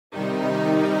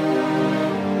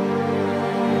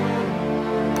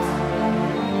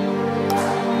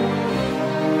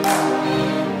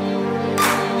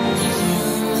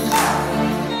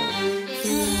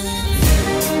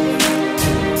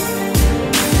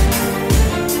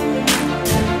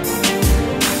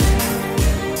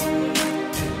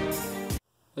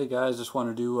guys, just want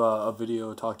to do a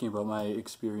video talking about my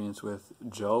experience with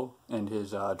Joe and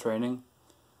his training.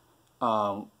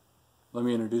 Let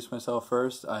me introduce myself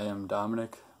first. I am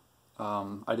Dominic.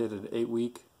 I did an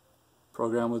 8-week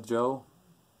program with Joe.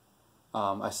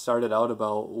 I started out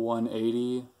about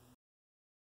 180.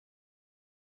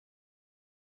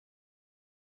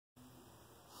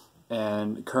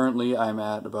 And currently I'm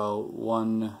at about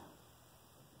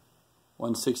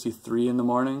 163 in the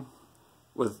morning.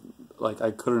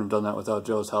 I couldn't have done that without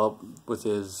Joe's help with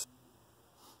his.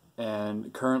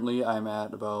 And currently I'm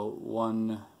at about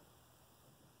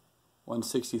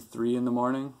 163 in the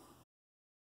morning.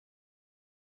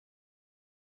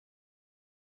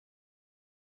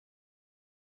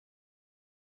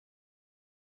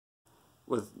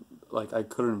 I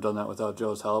couldn't have done that without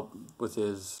Joe's help with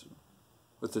his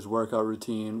workout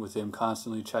routine, with him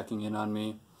constantly checking in on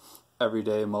me every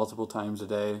day, multiple times a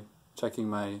day, checking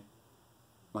my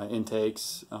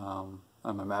intakes, on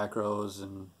my macros,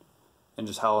 and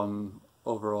just how I'm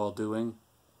overall doing.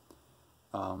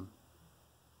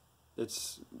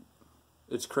 It's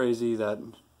crazy that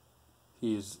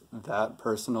he's that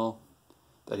personal,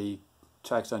 that he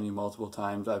checks on you multiple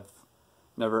times. I've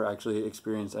never actually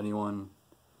experienced anyone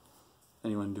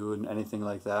doing anything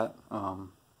like that.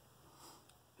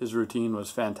 His routine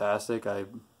was fantastic. I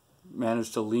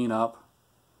managed to lean up.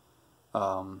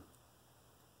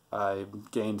 I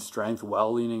gained strength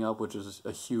while leaning up, which is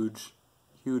a huge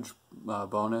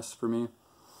bonus for me.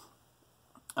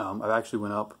 I've actually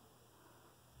went up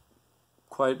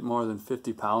quite more than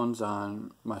 50 pounds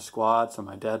on my squats, on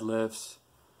my deadlifts.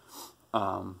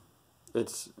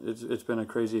 It's been a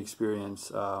crazy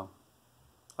experience. I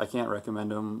can't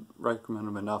recommend him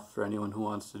enough for anyone who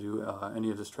wants to do any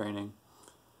of this training.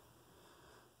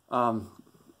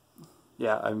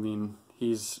 Yeah, I mean,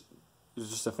 he's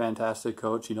just a fantastic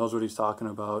coach. He knows what he's talking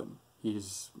about.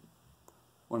 He's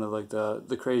one of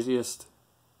the craziest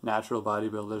natural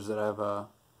bodybuilders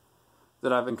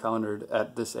that I've encountered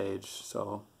at this age.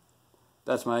 So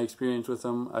that's my experience with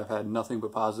him. I've had nothing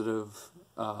but positive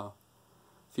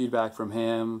feedback from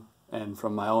him and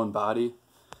from my own body.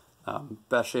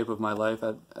 Best shape of my life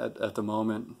at the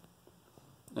moment,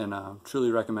 and truly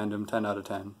recommend him. 10 out of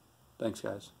 10. Thanks,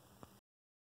 guys.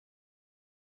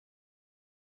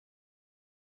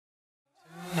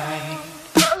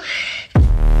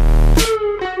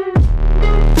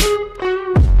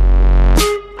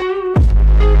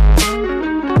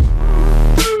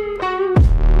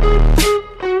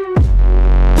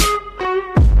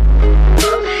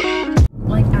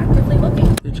 Actively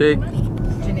looking. Hey Jake.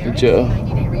 Hey Joe.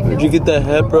 Where'd you get that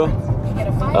hat, bro?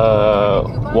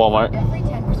 Walmart.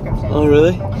 Oh,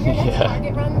 really?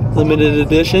 Yeah. Limited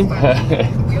edition?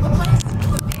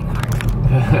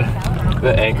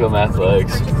 The Anklam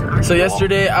athletics. So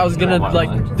yesterday I was gonna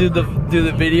do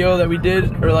the video that we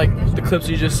did, or the clips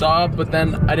you just saw, but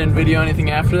then I didn't video anything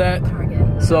after that.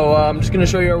 So I'm just gonna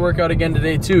show you our workout again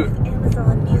today too.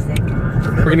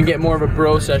 We're gonna get more of a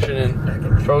bro session in.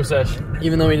 Pro session.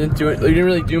 Even though we didn't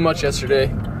really do much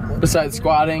yesterday, besides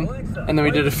squatting, and then we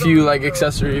did a few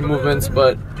accessory movements.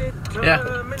 But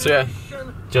yeah, so yeah.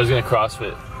 Joe's gonna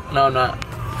CrossFit. No, I'm not.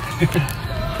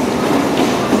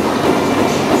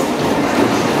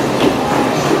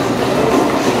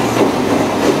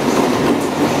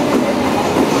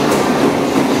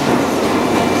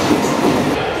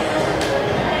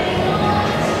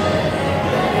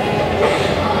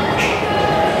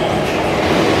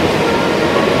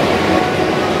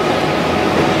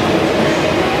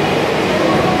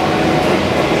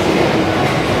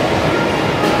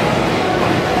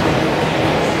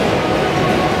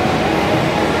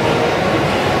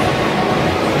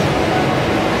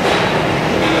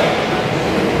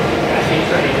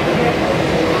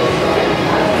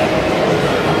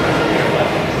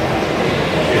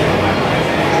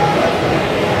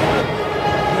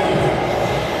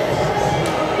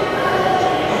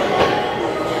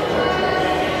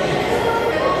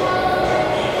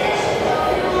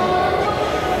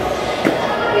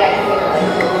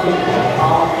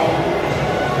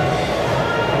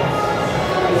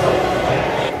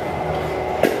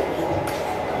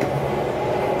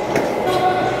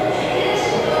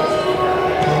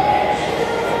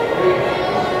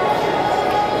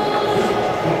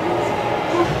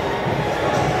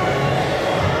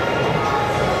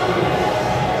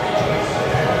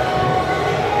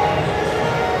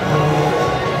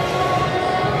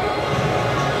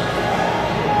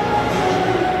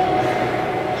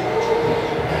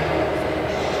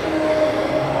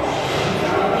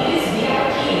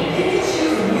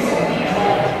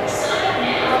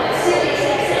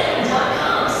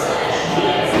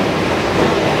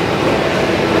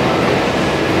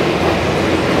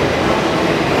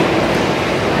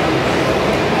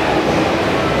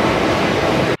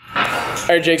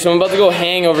 Alright, Jake, so I'm about to go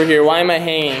hang over here. Why am I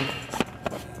hanging?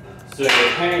 So you're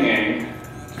hanging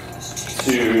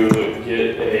to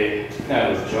get a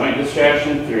kind of joint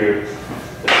distraction through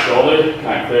the shoulder,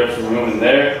 kind of clear up some room in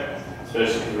there,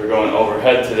 especially because we're going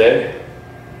overhead today.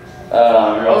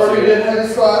 You're also we did heavy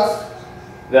squats.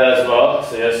 That as well.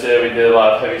 So yesterday we did a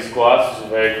lot of heavy squats, which is a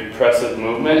very compressive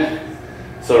movement.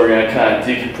 So we're going to kind of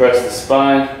decompress the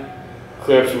spine,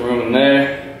 clear up some room in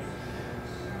there.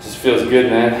 Just feels good,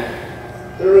 man.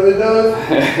 It really does.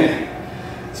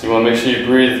 So you want to make sure you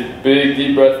breathe big,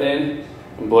 deep breath in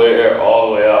and blow your air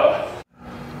all the way out.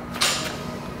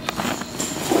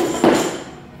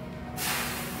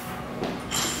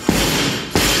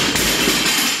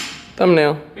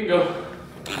 Thumbnail. Bingo.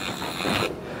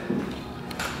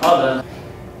 All done.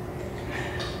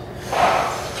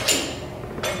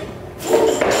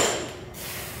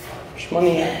 There's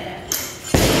money.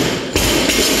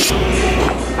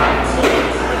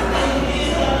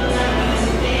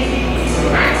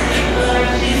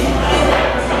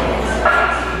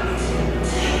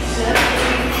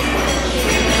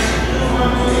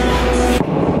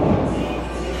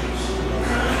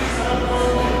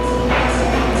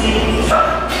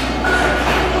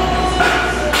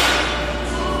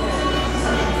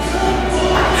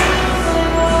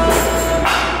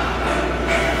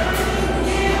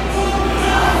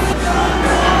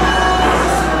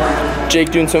 Jake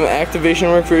doing some activation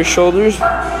work for his shoulders,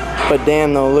 but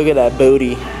damn though, look at that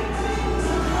booty.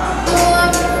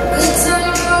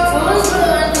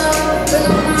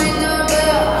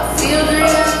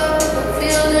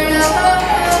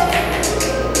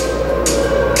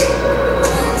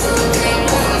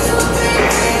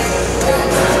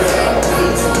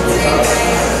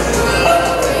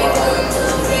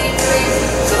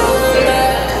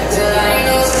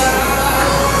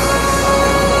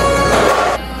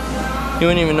 You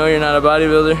wouldn't even know you're not a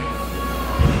bodybuilder.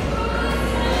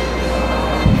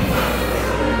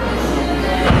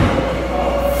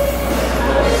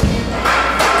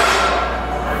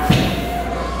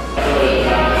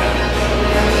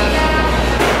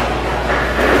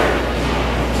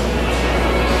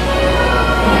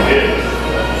 Yeah.